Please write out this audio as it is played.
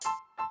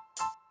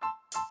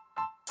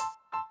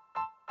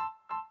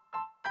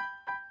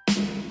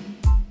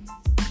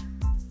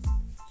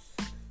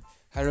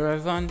Hello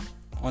everyone.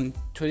 On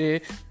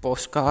today's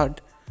postcard,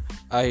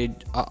 I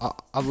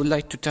would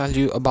like to tell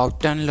you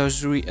about 10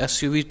 luxury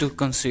SUV to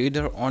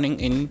consider owning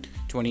in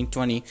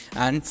 2020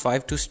 and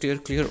 5 to steer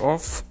clear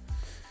of.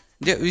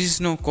 There is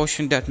no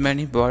question that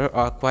many buyers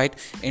are quite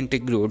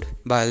intrigued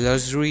by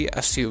luxury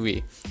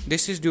SUV.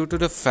 This is due to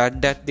the fact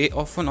that they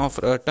often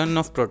offer a ton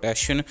of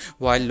protection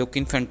while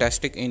looking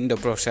fantastic in the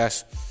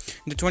process.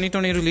 The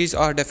 2020 release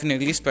are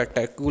definitely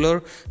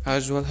spectacular,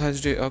 as well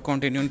as they are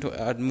continuing to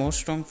add more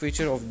strong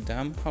features of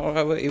them.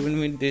 However, even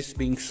with this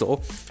being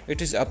so,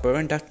 it is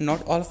apparent that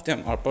not all of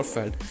them are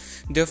perfect.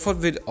 Therefore,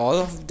 with all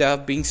of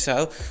that being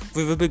said,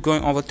 we will be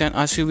going over 10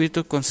 SUV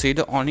to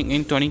consider owning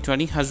in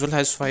 2020, as well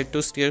as 5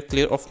 to steer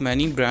clear of.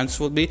 Many brands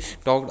will be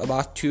talked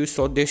about too,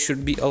 so there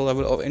should be a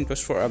level of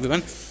interest for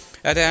everyone.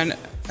 At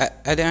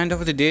the end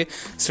of the day,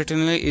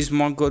 certainly is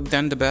more good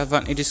than the bad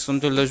one. It is some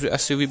luxury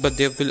SUV, but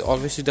there will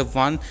always be the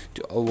one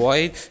to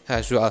avoid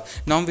as well.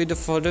 Now, with the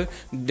further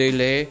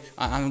delay,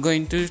 I am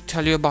going to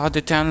tell you about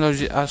the 10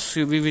 luxury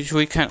SUV which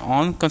we can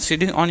own.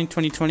 Considering owning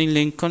 2020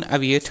 Lincoln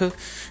Aviator,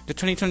 the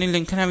 2020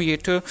 Lincoln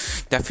Aviator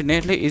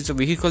definitely is a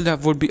vehicle that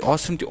would be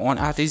awesome to own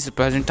at this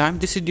present time.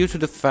 This is due to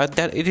the fact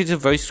that it is a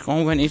very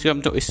strong when it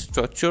comes to its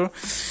structure.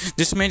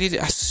 This made it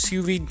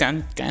SUV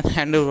that can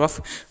handle rough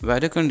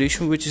weather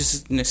conditions, which is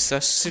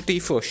necessity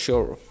for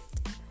sure.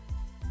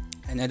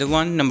 Another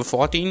one, number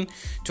 14,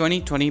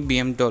 2020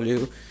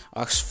 BMW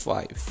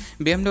X5.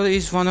 BMW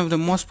is one of the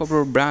most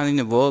popular brands in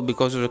the world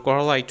because of the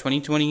Corolla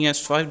 2020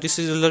 X5. This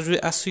is a luxury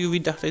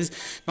SUV that is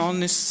not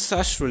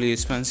necessarily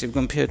expensive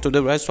compared to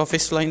the rest of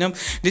its lineup.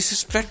 This is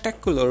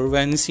spectacular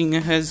when seeing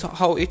as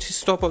how it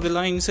is top of the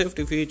line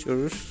safety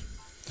features.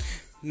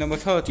 Number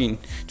 13,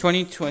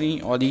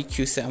 2020 Audi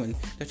Q7.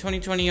 The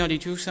 2020 Audi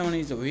Q7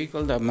 is a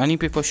vehicle that many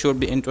people should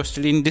be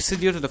interested in. This is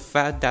due to the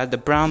fact that the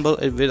brand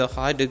built it with a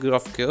high degree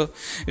of care.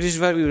 It is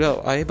very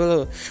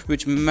reliable,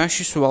 which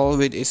meshes well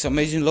with its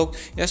amazing look.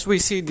 Yes, we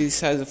see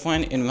this as a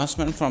fine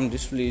investment from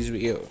this release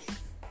year.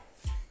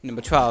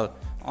 Number 12.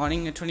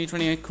 Owning a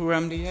 2020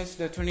 Acura MDX.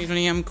 The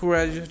 2020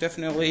 Acura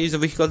definitely is a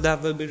vehicle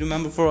that will be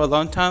remembered for a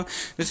long time.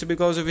 This is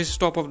because of its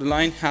top of the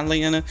line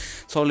handling and a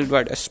solid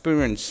ride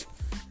experience.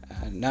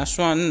 Next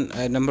one,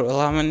 number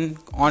 11,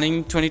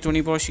 owning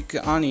 2020 Porsche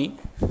Cayenne.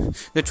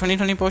 The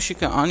 2020 Porsche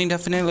Cayenne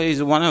definitely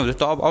is one of the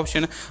top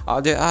options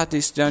out there at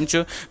this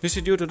juncture. This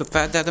is due to the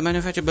fact that the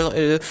manufacturer built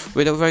it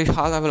with a very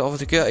high level of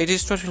the care. It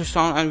is structurally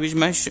sound and which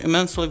mesh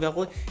immensely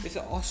well. It's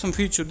an awesome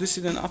feature. This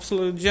is an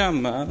absolute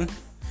gem, man.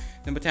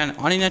 Number 10,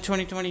 owning a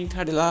 2020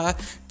 Cadillac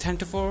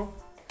Tentafor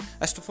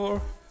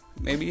S4.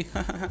 Maybe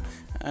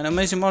an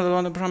amazing model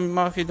on the primary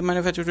market. The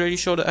manufacturer really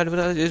showed the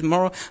advertising is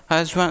more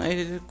as when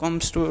it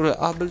comes to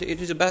reliability.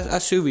 It is the best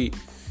SUV.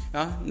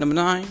 Number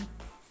 9,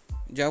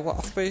 Jaguar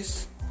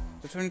F-Pace.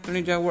 The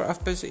 2020 Jaguar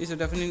F-Pace is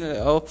definitely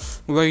a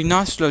very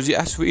nice luxury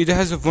SUV. It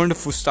has a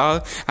wonderful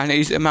style and it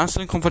is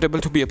immensely comfortable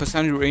to be a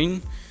passenger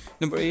in.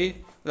 Number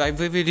 8, like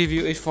vivid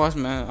review is fast,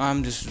 man.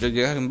 I'm just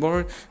getting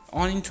bored.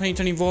 Owning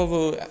 2020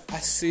 Volvo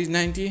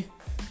XC90.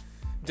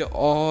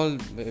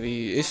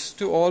 It's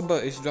too old,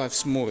 but it drives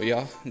smooth,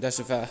 yeah, that's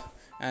a fact.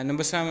 And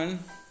number 7,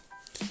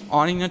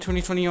 owning a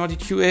 2020 Audi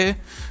QA.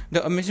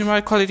 The amazing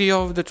ride quality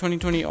of the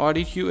 2020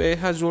 Audi QA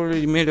has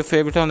already made a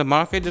favorite on the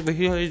market. The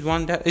vehicle is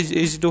one that is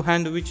easy to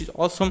handle, which is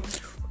awesome,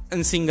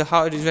 and seeing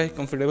how it is very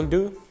comfortable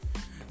too.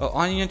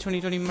 Owning a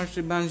 2020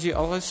 Mercedes-Benz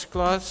GLS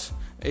class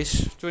is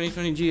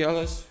 2020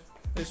 GLS.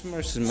 It's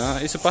Mercedes,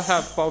 man. It's a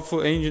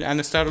powerful engine and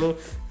a stereo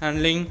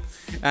handling.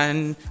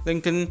 And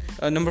Lincoln,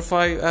 number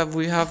 5,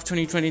 we have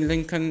 2020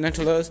 Lincoln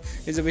Nautilus.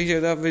 It's a vehicle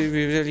that we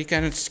really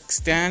cannot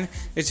stand.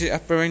 It's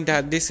apparent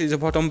that this is a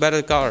bottom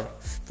battle car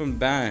from the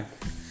band.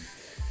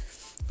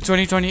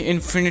 2020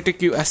 Infiniti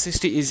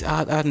QS60 is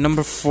at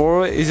number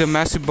 4. Is a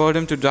massive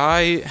burden to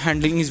die.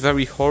 Handling is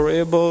very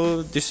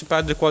horrible,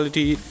 despite the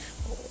quality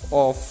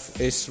of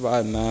its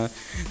ride, man.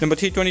 Number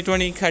 3,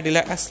 2020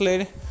 Cadillac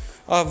Escalade.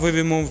 We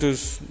will move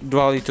this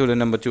dwelly to the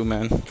number 2,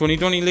 man.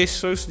 2020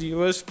 Lexus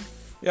GS.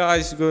 Yeah,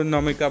 it's good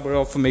economic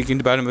cover for making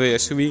the bottom of the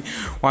SUV.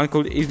 One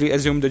could easily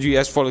assume the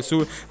GS follows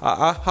suit.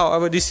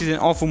 However, this is an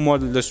awful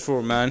model just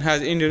for, man.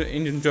 Has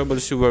Indian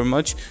troubles too very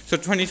much. So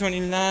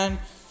 2020 Land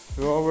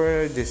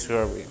Rover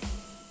Discovery.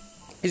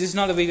 It is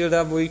not a vehicle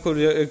that we could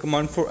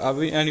recommend for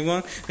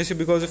anyone. This is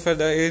because of the fact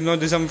that it is not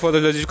designed for the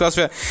luxury class.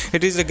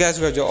 It is a gas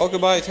version. Okay,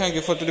 bye. Thank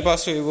you for the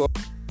past.